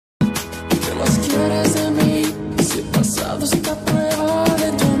más quieres de mí? Si he pasado esta prueba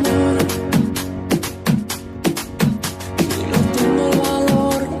de tu amor y no tengo el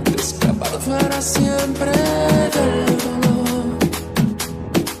valor de escapar para siempre del dolor.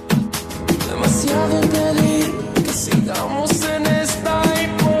 Demasiado pedir que sigamos en esta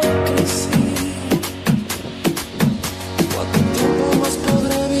hipocresía. ¿Cuánto tiempo más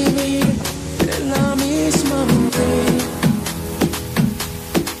podré vivir en la misma mentira?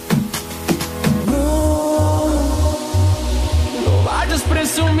 No vayas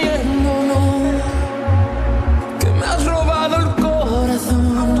presumiendo, no, que me has robado el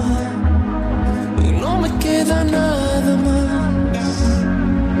corazón y no me queda nada más.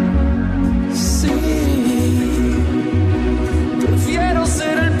 Sí, prefiero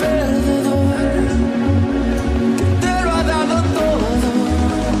ser el perdedor que te lo ha dado todo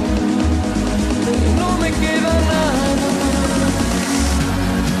y no me queda nada más.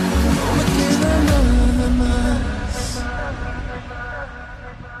 No me queda nada más.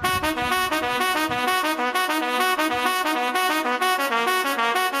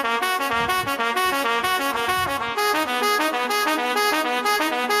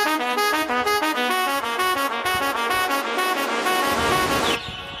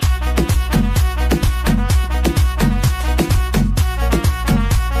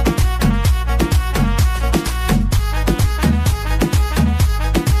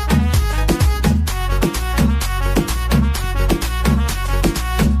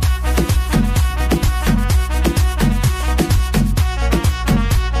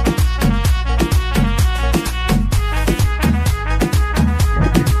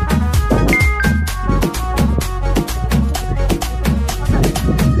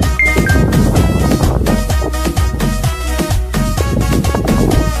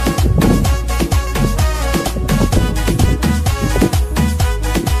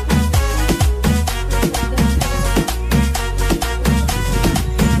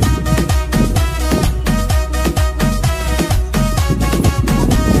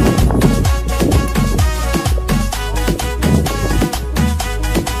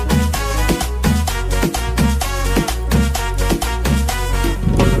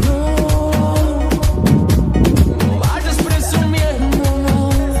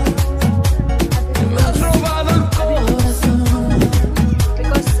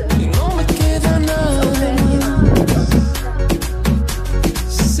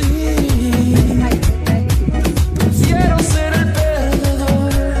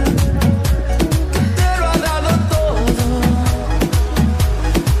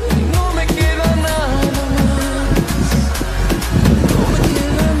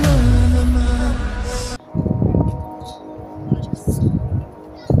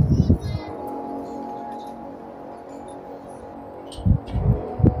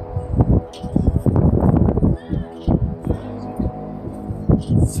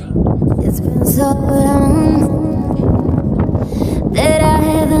 It's been so long that I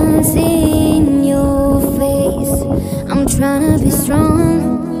haven't seen your face. I'm trying to be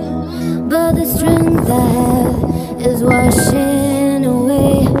strong, but the strength I have is washing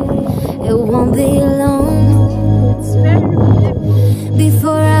away. It won't be long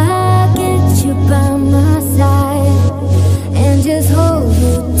before I get you by my side and just hold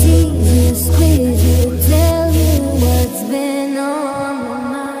you, tease you, squeeze you, tell you what's been on my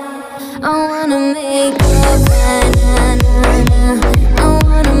mind. I wanna make up right now. I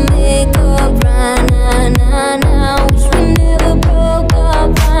wanna make up right now. Wish we never broke up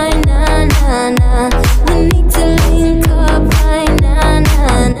right now. We need to link up right now.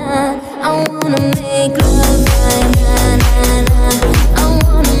 I wanna make love right now. I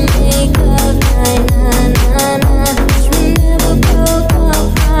wanna make up right now. Wish we never broke up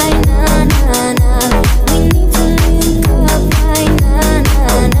right now. We need to link up right now.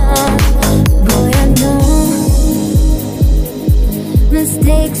 Boy, I know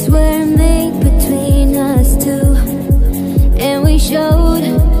mistakes were made between us two, and we showed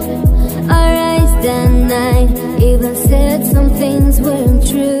our eyes that night. Even said some things weren't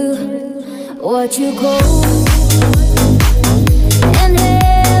true. Watch you go and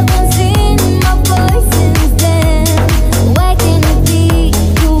haven't seen my voice since then. Why can't it be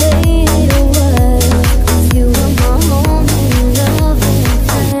the way it was? 'Cause you were my only loving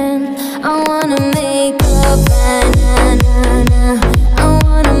friend. I wanna make up right now. I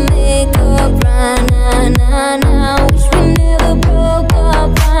wanna make up right now. Wish we never broke up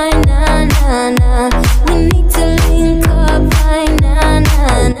right now. We need to link up right now.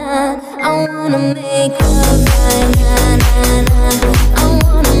 I wanna make up.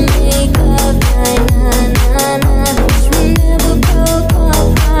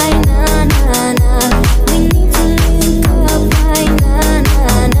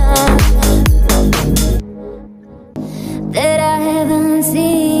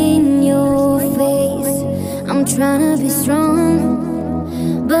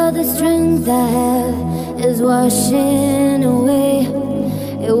 strength I have is washing away.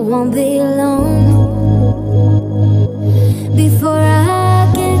 It won't be long before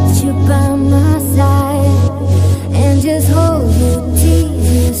I get you by my side and just hold you,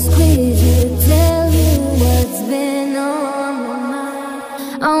 tease you, squeeze you, tell you what's been on my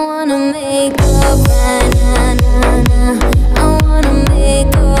mind. I wanna make up right now, nah, nah. I wanna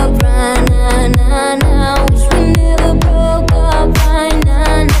make up right now, nah, nah. Wish we never broke up right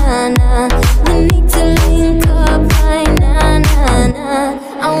now, nah, nah. We need to link up right now, nah, nah.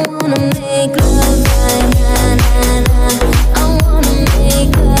 I wanna make love right now, nah, nah. I wanna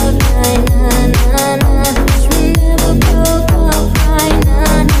make up right now, nah, nah. Wish we never broke up right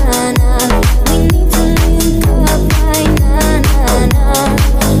now, nah, nah. We need to link up right now, nah, nah.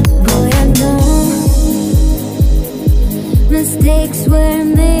 Boy, I know mistakes were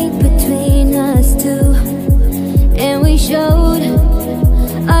made between us two, and we showed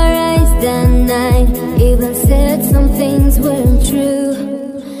our eyes that night. Even said some things weren't true.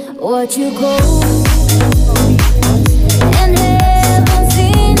 What you go and haven't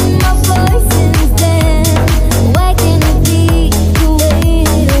seen my voice since then. Why can't it be the way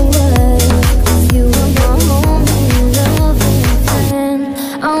it was? 'Cause you were my only loving friend.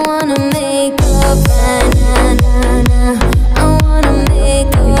 I wanna make up right now, nah, nah. I wanna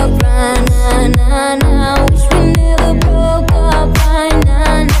make up right now, nah, nah. Wish we never broke up right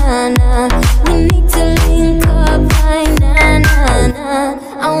now, nah, nah. We need to link up right now, nah, nah.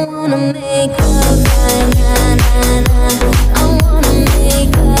 I wanna make up right now, nah, nah. I wanna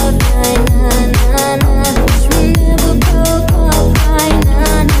make up right now, nah, nah. Wish we never broke up right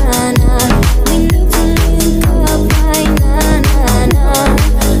now, nah, nah. We need to link up right now, nah, nah.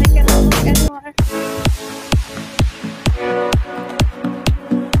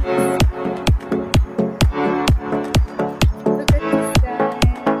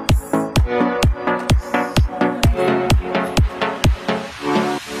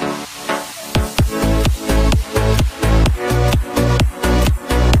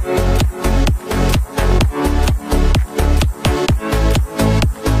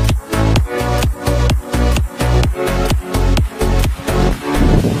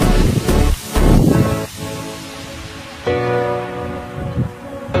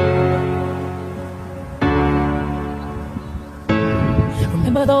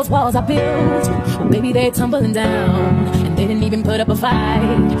 Remember those walls I built? Well, baby, they're tumbling down. And they didn't even put up a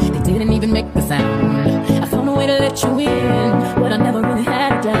fight. They didn't even make a sound. I found a way to let you in, but I never really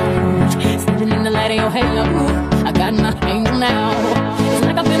had a doubt. Standing in the light of your halo, I got my angel now. It's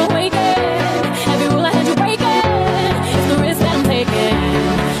like I've been awakened. Every rule I had you breaking, it's the risk that I'm taking.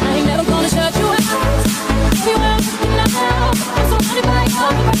 I ain't never gonna shut you out. Everywhere I'm looking now, I'm surrounded by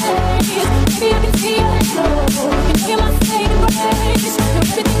your grace. Baby, I can see your halo. You know you're my saving grace. You're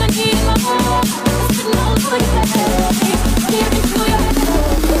everything I need in my heart. I'm sitting all over your face. Baby, I can feel your halo.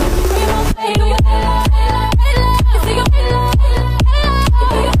 You don't fade, do your halo. You see your halo. You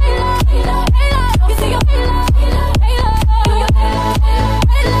do your halo. You see your halo. Do your halo.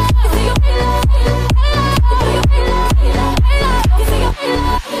 You see your halo. You do your halo. You see your halo.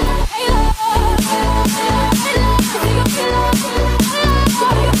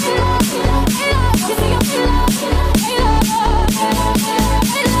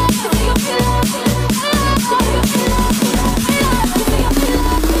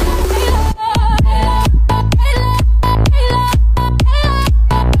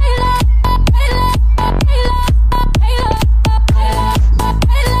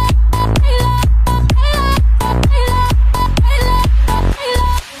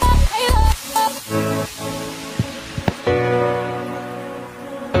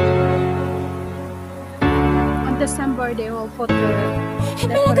 December they will put the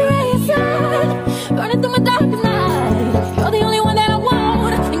burning through my darkest night. You're the only one that I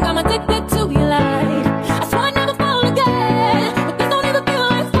want, and I'm addicted to your light. I swear I never fall again, but this don't even feel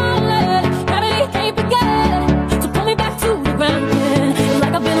like falling. Gravity can't forget, so pull me back to the ground again. It's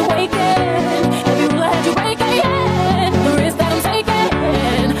like I've been awakened. Every rule I had you breaking, the risk that I'm taking.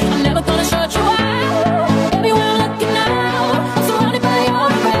 I'm never gonna shut you out. Everywhere I'm looking now, I'm surrounded by your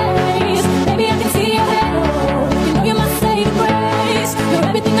grace. Baby, I can see your halo. You know you're my saving grace. You're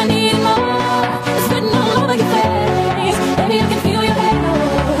everything I need.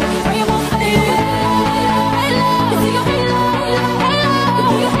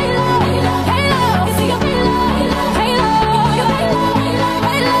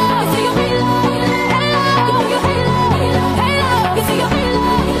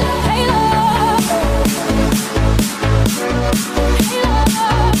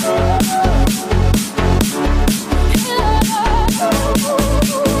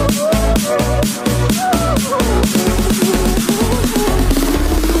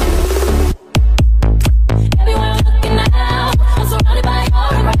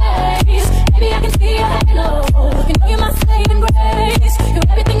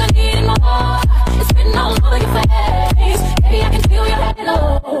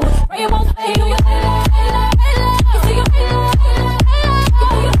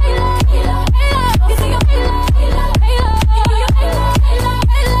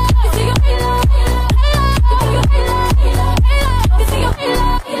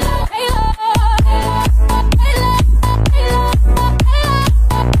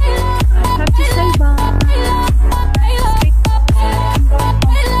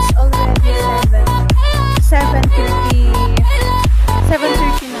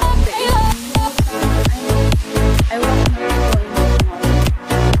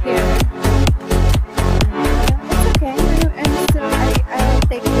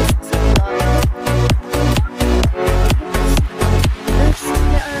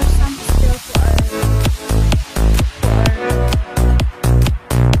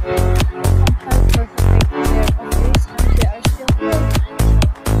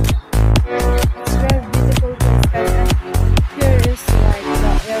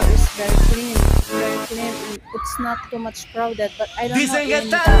 not too much crowded, but I don't know Dicen que in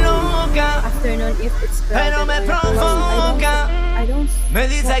estás the loca, afternoon if it's crowded pero me or not, because I don't me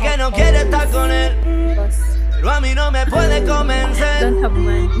dice go que out no quiere always estar con él, because pero a mí no me puede I convencer. don't have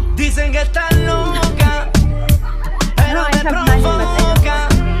money. Dicen que estás loca, No, pero I me have money, but I don't provoca.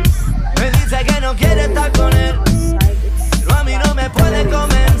 want Me dice que no quiere estar con él, outside. It's pero a mí no me puede very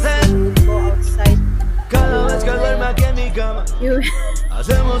convencer. expensive to go outside. Cada vez que duerme aquí en mi cama, You,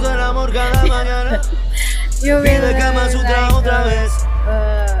 hacemos el amor cada mañana. you will Pide Kama Sutra otra vez.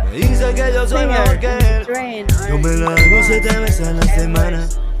 Me dice que yo soy mejor que él. train Yo or me la hago 7 veces a la semana.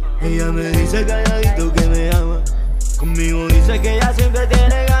 Ella me dice calladito que me ama. Conmigo dice que ella siempre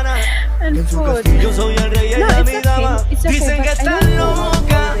tiene ganas. and En su food. castillo soy el rey y No, ella it's mi dama. okay. It's okay, Dicen but que I estás don't go out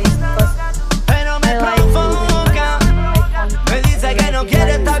loca, always because pero me I like provoca. Me dice que no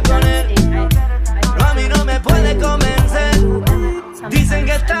quiere estar con él, pero a mí no me puede convencer. Dicen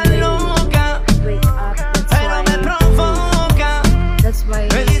que estás loca, pero me provoca. That's why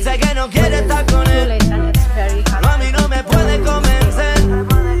Me dice que no quiere estar con too él, late and it's very hot. pero a mí no me puede convencer.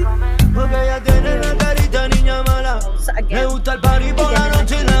 Porque ella tiene la carita niña mala. So Me again, gusta el party por la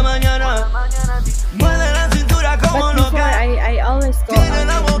noche y la mañana. Mueve la cintura como but before loca. I always go Tiene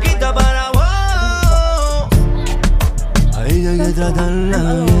la out. boquita para wow. A ella hay que tratarla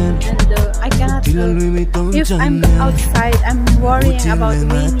bien. And I cannot Tira Louis Vuitton if I'm Chanel. outside, I'm worrying Gucci about me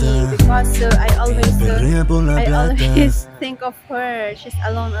Winnie mata. because I always Perrea por la I plata. always think of her. She's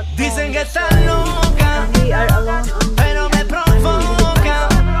alone at home. Dicen que That's estás why. loca, And we are alone